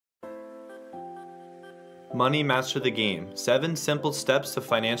Money Master the Game: 7 Simple Steps to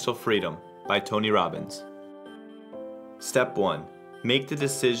Financial Freedom by Tony Robbins. Step 1. Make the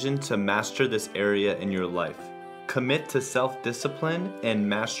decision to master this area in your life. Commit to self-discipline and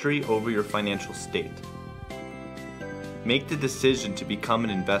mastery over your financial state. Make the decision to become an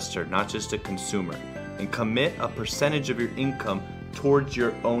investor, not just a consumer, and commit a percentage of your income towards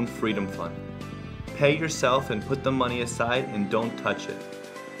your own freedom fund. Pay yourself and put the money aside and don't touch it.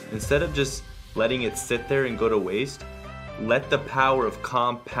 Instead of just letting it sit there and go to waste, let the power of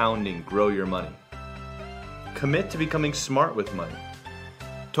compounding grow your money. Commit to becoming smart with money.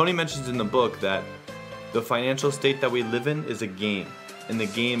 Tony mentions in the book that the financial state that we live in is a game, and the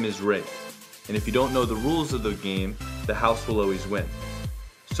game is rigged. And if you don't know the rules of the game, the house will always win.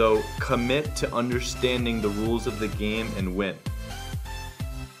 So commit to understanding the rules of the game and win.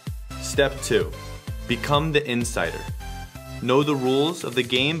 Step 2. Become the insider. Know the rules of the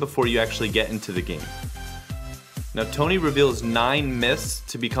game before you actually get into the game. Now, Tony reveals 9 myths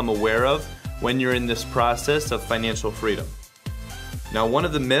to become aware of when you're in this process of financial freedom. Now, one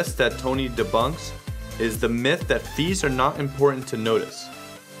of the myths that Tony debunks is the myth that fees are not important to notice.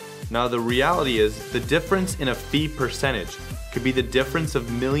 Now, the reality is the difference in a fee percentage could be the difference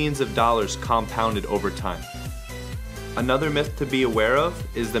of millions of dollars compounded over time. Another myth to be aware of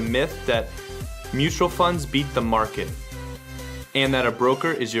is the myth that mutual funds beat the market and that a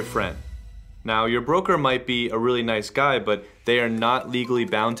broker is your friend. Now, your broker might be a really nice guy, but they are not legally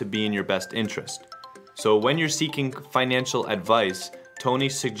bound to be in your best interest. So when you're seeking financial advice, Tony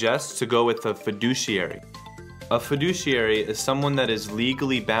suggests to go with a fiduciary. A fiduciary is someone that is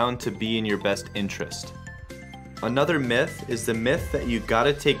legally bound to be in your best interest. Another myth is the myth that you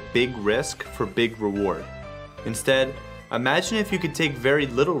gotta take big risk for big reward. Instead, imagine if you could take very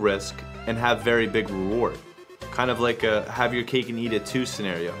little risk and have very big reward. Kind of like a have your cake and eat it too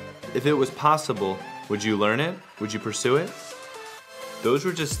scenario. If it was possible, would you learn it? Would you pursue it? Those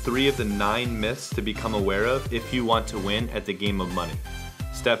were just 3 of the 9 myths to become aware of if you want to win at the game of money.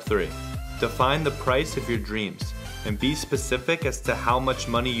 Step 3. Define the price of your dreams and be specific as to how much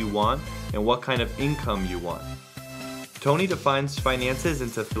money you want and what kind of income you want. Tony defines finances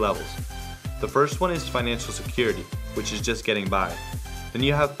into 3 levels. The first one is financial security, which is just getting by. Then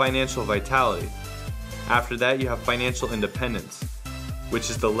you have financial vitality. After that, you have financial independence, which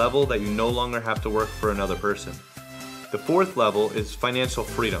is the level that you no longer have to work for another person. The 4th level is financial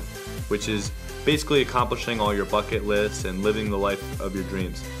freedom, which is basically accomplishing all your bucket lists and living the life of your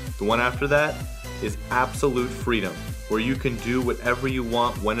dreams. The one after that is absolute freedom, where you can do whatever you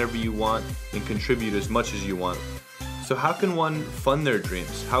want, whenever you want, and contribute as much as you want. So how can one fund their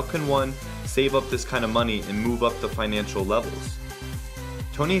dreams? How can one save up this kind of money and move up the financial levels?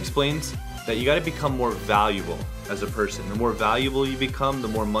 Tony explains that you gotta become more valuable as a person. The more valuable you become, the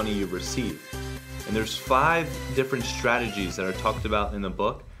more money you receive. And there's 5 different strategies that are talked about in the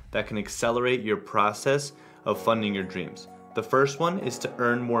book that can accelerate your process of funding your dreams. The first one is to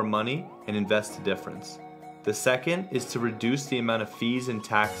earn more money and invest the difference. The second is to reduce the amount of fees and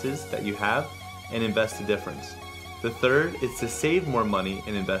taxes that you have and invest the difference. The third is to save more money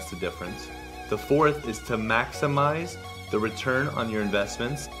and invest the difference. The 4th is to maximize the return on your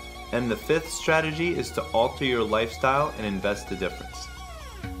investments. And the 5th strategy is to alter your lifestyle and invest the difference.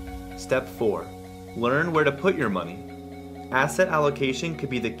 Step 4. Learn where to put your money. Asset allocation could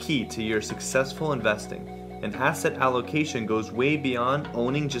be the key to your successful investing. And asset allocation goes way beyond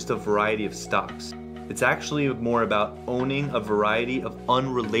owning just a variety of stocks. It's actually more about owning a variety of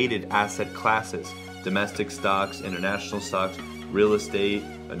unrelated asset classes: domestic stocks, international stocks, real estate,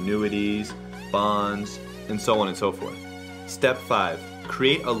 annuities, bonds, and so on and so forth. Step 5.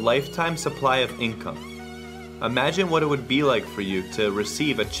 Create a lifetime supply of income. Imagine what it would be like for you to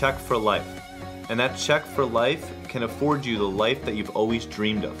receive a check for life. And that check for life can afford you the life that you've always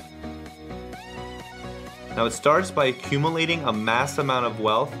dreamed of. Now, it starts by accumulating a mass amount of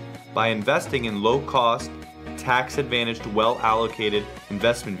wealth by investing in low-cost, tax-advantaged, well-allocated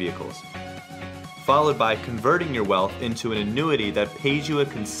investment vehicles, followed by converting your wealth into an annuity that pays you a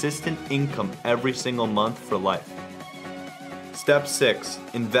consistent income every single month for life. Step 6.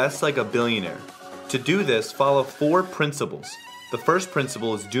 Invest like a billionaire. To do this, follow 4 principles. The first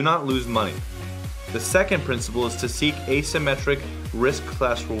principle is do not lose money. The second principle is to seek asymmetric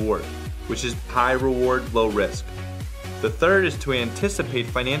risk/reward, which is high reward, low risk. The third is to anticipate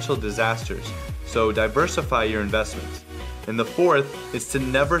financial disasters, so diversify your investments. And the 4th is to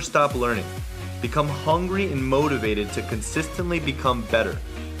never stop learning. Become hungry and motivated to consistently become better.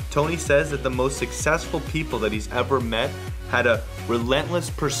 Tony says that the most successful people that he's ever met had a relentless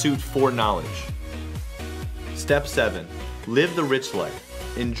pursuit for knowledge. Step 7. Live the rich life.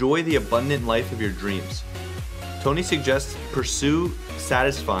 Enjoy the abundant life of your dreams. Tony suggests pursue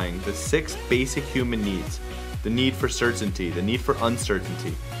satisfying the 6 basic human needs: the need for certainty, the need for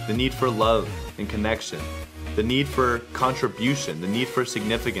uncertainty, the need for love and connection, the need for contribution, the need for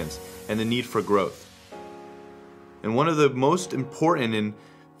significance, and the need for growth. And one of the most important and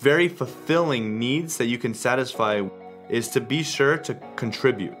very fulfilling needs that you can satisfy is to be sure to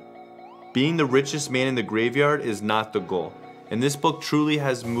contribute. Being the richest man in the graveyard is not the goal. And this book truly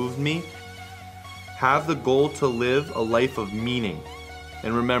has moved me. Have the goal to live a life of meaning.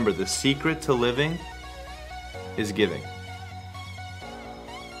 And remember, the secret to living is giving.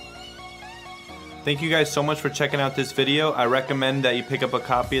 Thank you guys so much for checking out this video. I recommend that you pick up a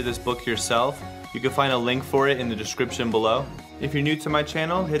copy of this book yourself. You can find a link for it in the description below. If you're new to my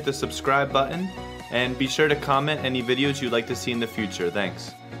channel, hit the subscribe button and be sure to comment any videos you'd like to see in the future.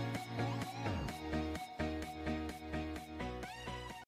 Thanks.